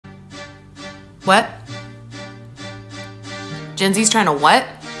What? Gen Z's trying to what?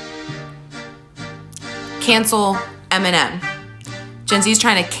 Cancel Eminem. Gen Z's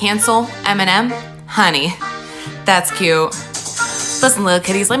trying to cancel Eminem? Honey, that's cute. Listen, little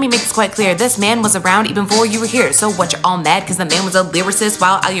kitties, let me make this quite clear. This man was around even before you were here. So what, you're all mad because the man was a lyricist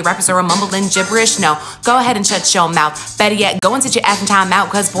while all your rappers are mumbling gibberish? No, go ahead and shut your mouth. Better yet, go and sit your ass in time out,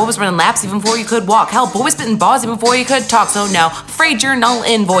 because boy was running laps even before you could walk. Hell, boy was spitting bars even before you could talk. So no, afraid you're null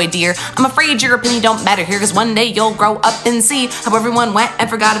and void, dear. I'm afraid your opinion don't matter here, because one day you'll grow up and see how everyone went and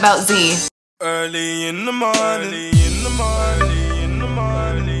forgot about Z. Early in the morning, in the morning, in the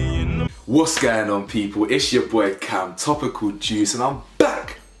morning. What's going on, people? It's your boy Cam, Topical Juice, and I'm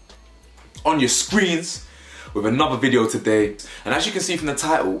back on your screens with another video today. And as you can see from the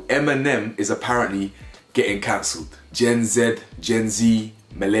title, Eminem is apparently getting cancelled. Gen Z, Gen Z,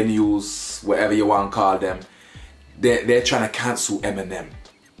 millennials, whatever you want to call them, they're trying to cancel Eminem.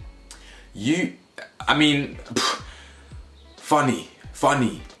 Funny.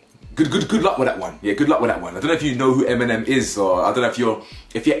 Good luck with that one. Yeah, good luck with that one. I don't know if you know who Eminem is, or I don't know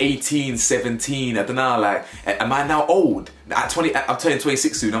if you're 18, 17, I don't know, like, am I now old? At 20, I'm turning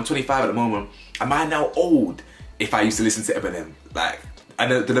 26 soon, I'm 25 at the moment. Am I now old if I used to listen to Eminem? Like,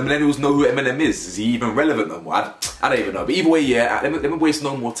 do the millennials know who Eminem is? Is he even relevant no more? I don't even know. But either way, yeah, let me waste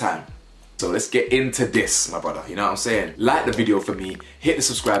no more time. So let's get into this, my brother, you know what I'm saying? Like the video for me, hit the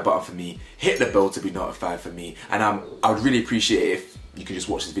subscribe button for me, hit the bell to be notified for me, and I would really appreciate it if you can just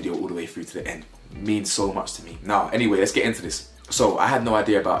watch this video all the way through to the end. It means so much to me. Now, anyway, let's get into this. So I had no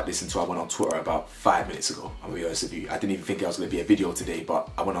idea about this until I went on Twitter about 5 minutes ago. I'm gonna be honest with you. I didn't even think there was gonna be a video today, but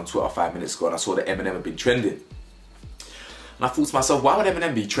I went on Twitter 5 minutes ago and I saw that Eminem had been trending. And I thought to myself, why would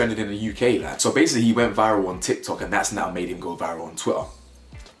Eminem be trending in the UK, lad? So basically he went viral on TikTok, and that's now made him go viral on Twitter.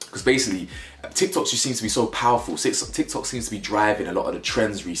 Because basically, TikTok just seems to be so powerful. TikTok seems to be driving a lot of the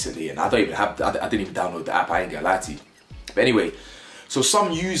trends recently, and I didn't even download the app, I ain't gonna lie to you. But anyway, so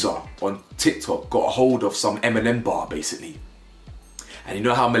some user on TikTok got a hold of some Eminem bar, basically. And you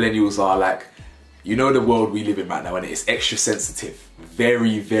know how millennials are, like, you know the world we live in right now, and it's extra sensitive.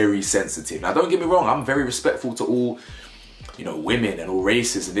 Very, very sensitive. Now, don't get me wrong, I'm very respectful to all, you know, women and all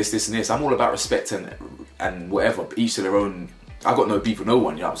races and this and this. I'm all about respect and whatever, each to their own. I've got no beef with no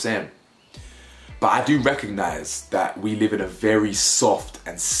one, you know what I'm saying? But I do recognise that we live in a very soft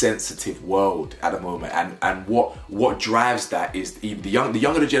and sensitive world at the moment, and what drives that is the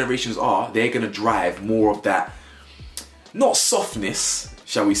younger the generations are, they're going to drive more of that, not softness,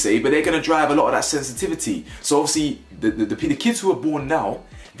 shall we say, but they're going to drive a lot of that sensitivity. So obviously the kids who are born now,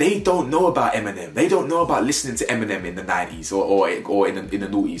 they don't know about Eminem. They don't know about listening to Eminem in the 90s or in the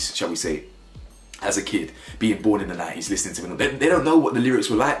noughties, shall we say. As a kid, being born in the 90s, listening to them, they don't know what the lyrics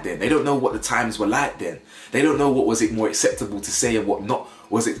were like then. They don't know what the times were like then. They don't know what was it more acceptable to say and what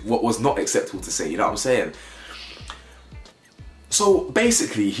was not acceptable to say. You know what I'm saying? So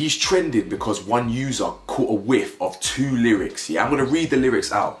basically, he's trending because one user caught a whiff of 2 lyrics. Yeah, I'm gonna read the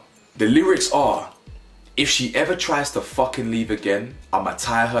lyrics out. The lyrics are: if she ever tries to fucking leave again, I'ma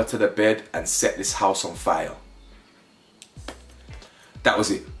tie her to the bed and set this house on fire. That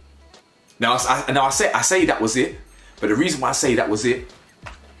was it. Now I say that was it, but the reason why I say that was it,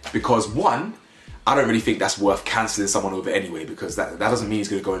 because one, I don't really think that's worth cancelling someone over anyway, because that doesn't mean he's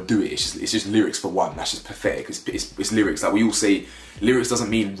gonna go and do it. It's just lyrics for one. That's just pathetic. It's lyrics. Like we all say, lyrics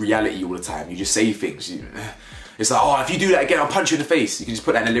doesn't mean reality all the time. You just say things. It's like, oh, if you do that again, I'll punch you in the face. You can just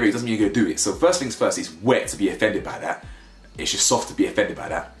put that in the lyrics. Doesn't mean you're gonna do it. So first things first, it's wet to be offended by that. It's just soft to be offended by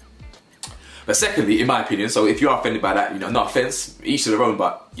that. But secondly, in my opinion, so if you are offended by that, you know, no offense, each to their own,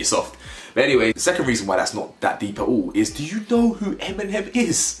 but you're soft. But anyway, the second reason why that's not that deep at all is, do you know who Eminem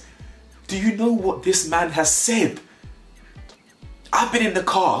is? Do you know what this man has said? I've been in the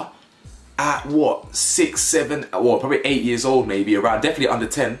car at what, 6, 7, well, probably 8 years old maybe, around, definitely under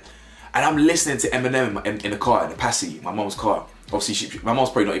 10, and I'm listening to Eminem in the car, in the passy, my mom's car. Obviously, my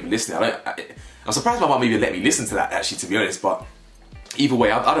mom's probably not even listening. I'm surprised my mom even let me listen to that, actually, to be honest, but either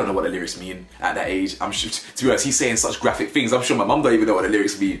way, I don't know what the lyrics mean at that age. I'm sure, to be honest, he's saying such graphic things. I'm sure my mum don't even know what the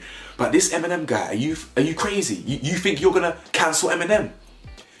lyrics mean. But this Eminem guy, are you crazy? You think you're gonna cancel Eminem?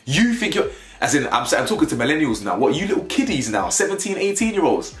 You think you're, as in, I'm talking to millennials now. What, you little kiddies now, 17,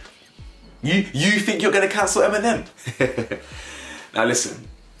 18-year-olds? You think you're gonna cancel Eminem? Now listen,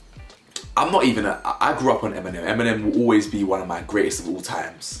 I'm not even I grew up on Eminem. Eminem will always be one of my greatest of all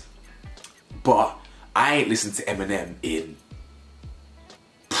times. But I ain't listened to Eminem in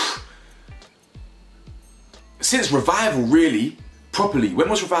since Revival, really, properly. When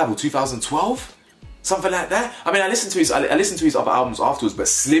was Revival? 2012? Something like that? I mean, I listened to his other albums afterwards, but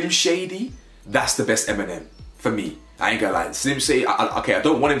Slim Shady, that's the best Eminem for me. I ain't gonna lie. Slim Shady, okay, I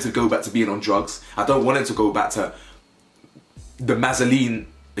don't want him to go back to being on drugs. I don't want him to go back to the Mazzoline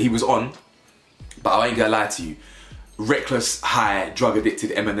he was on. But I ain't gonna lie to you. Reckless, high, drug addicted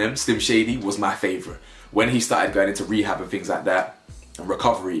Eminem, Slim Shady, was my favourite. When he started going into rehab and things like that, and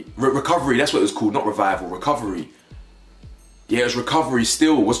recovery, recovery, that's what it was called, not revival, recovery. Yeah, it was recovery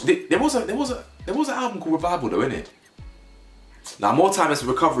still. There was an album called Revival though, innit? Now, more time as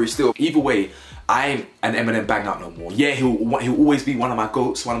recovery still. Either way, I ain't an Eminem bang out no more. Yeah, he'll always be one of my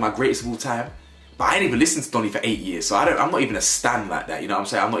GOATs, one of my greatest of all time. But I ain't even listened to Donny for 8 years, so I'm not even a stan like that, you know what I'm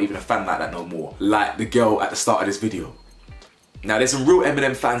saying? I'm not even a fan like that no more. Like the girl at the start of this video. Now, there's some real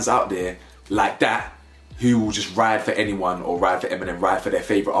Eminem fans out there like that who will just ride for anyone or ride for Eminem, ride for their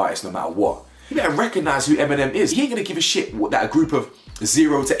favourite artist no matter what. You better recognise who Eminem is. He ain't gonna give a shit that a group of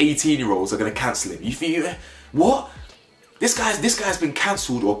 0 to 18-year-olds are gonna cancel him. You feel, what? This guy's been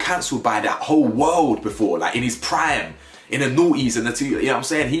cancelled or cancelled by that whole world before, like in his prime, in the noughties and the, you know what I'm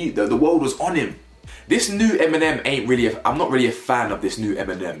saying? The world was on him. This new Eminem ain't really, I'm not really a fan of this new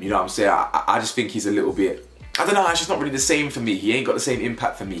Eminem, you know what I'm saying? I just think he's a little bit, I don't know, it's just not really the same for me. He ain't got the same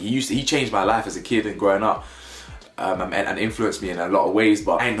impact for me. He changed my life as a kid and growing up and influenced me in a lot of ways,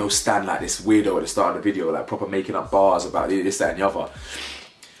 but I ain't no stan like this weirdo at the start of the video, like proper making up bars about this, that and the other.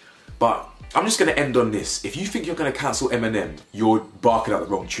 But I'm just gonna end on this. If you think you're gonna cancel Eminem, you're barking up the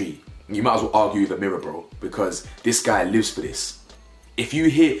wrong tree. You might as well argue with a mirror, bro, because this guy lives for this. If you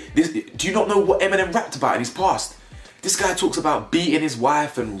hear this, do you not know what Eminem rapped about in his past? This guy talks about beating his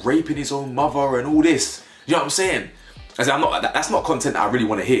wife and raping his own mother and all this. You know what I'm saying? I said, that's not content I really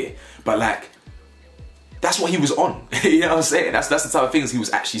want to hear, but like, that's what he was on. You know what I'm saying? That's the type of things he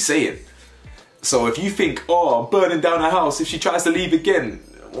was actually saying. So if you think, oh, I'm burning down her house if she tries to leave again,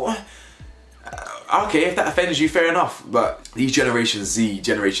 what? Okay, if that offends you, fair enough. But these Generation Z,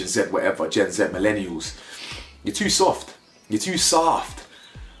 Generation Z, whatever, Gen Z, Millennials, you're too soft. You're too soft.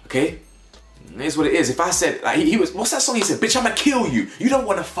 Okay? Here's what it is. If I said, like, he was, what's that song he said? Bitch, I'ma kill you. You don't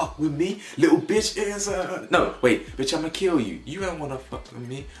wanna fuck with me, little bitch. No, wait, bitch, I'ma kill you. You don't wanna fuck with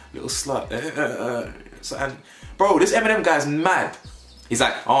me, little slut. And bro, this Eminem guy's mad. He's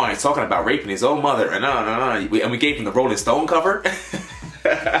like, oh, he's talking about raping his own mother, and we gave him the Rolling Stone cover.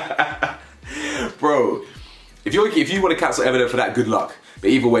 Bro, if you want to cancel Eminem for that, good luck. But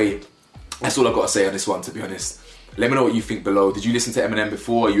either way, that's all I've got to say on this one, to be honest. Let me know what you think below. Did you listen to Eminem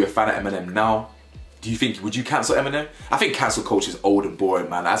before? Are you a fan of Eminem now? Would you cancel Eminem? I think cancel culture is old and boring,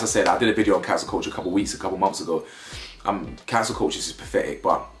 man. As I said, I did a video on cancel culture a couple months ago. Cancel culture is pathetic,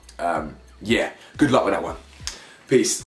 but yeah, good luck with that one. Peace.